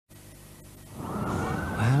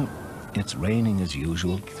It's raining as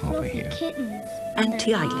usual over here. Kittens.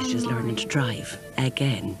 Auntie Eilish is learning to drive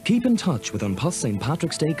again. Keep in touch with An Post St.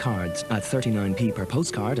 Patrick's Day cards at 39p per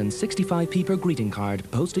postcard and 65p per greeting card.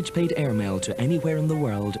 Postage paid airmail to anywhere in the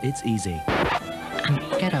world. It's easy. And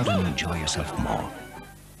get out and enjoy yourself more.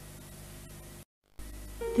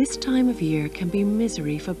 This time of year can be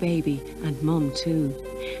misery for baby and mum too.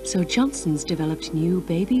 So Johnson's developed new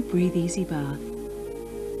Baby Breathe Easy Bath.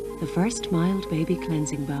 The first mild baby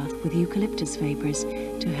cleansing bath with eucalyptus vapors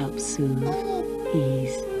to help soothe,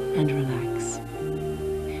 ease and relax.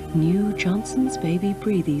 New Johnson's Baby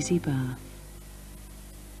Breathe Easy Bath.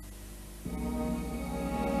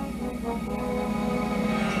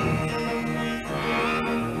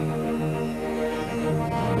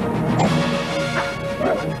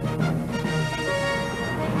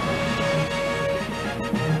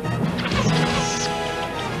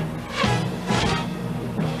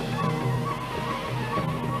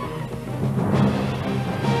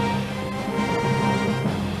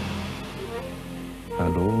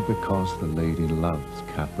 And all because the lady loves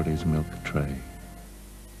Cadbury's Milk Tray.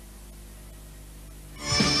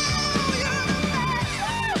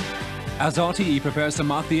 As RTE prepares to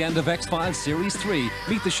mark the end of X-Files Series 3,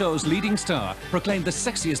 meet the show's leading star, proclaimed the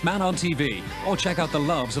sexiest man on TV, or check out the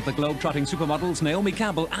loves of the globe-trotting supermodels Naomi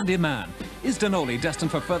Campbell and Iman. Is Denoli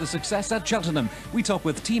destined for further success at Cheltenham? We talk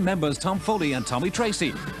with team members Tom Foley and Tommy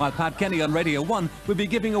Tracy, while Pat Kenny on Radio 1 will be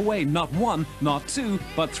giving away not one, not two,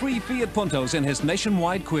 but 3 Fiat Puntos in his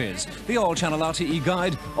nationwide quiz. The all-channel RTE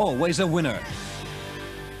guide, always a winner.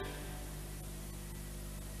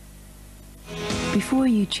 Before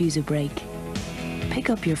you choose a break, pick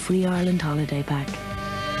up your free Ireland holiday pack.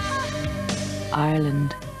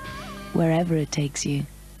 Ireland, wherever it takes you.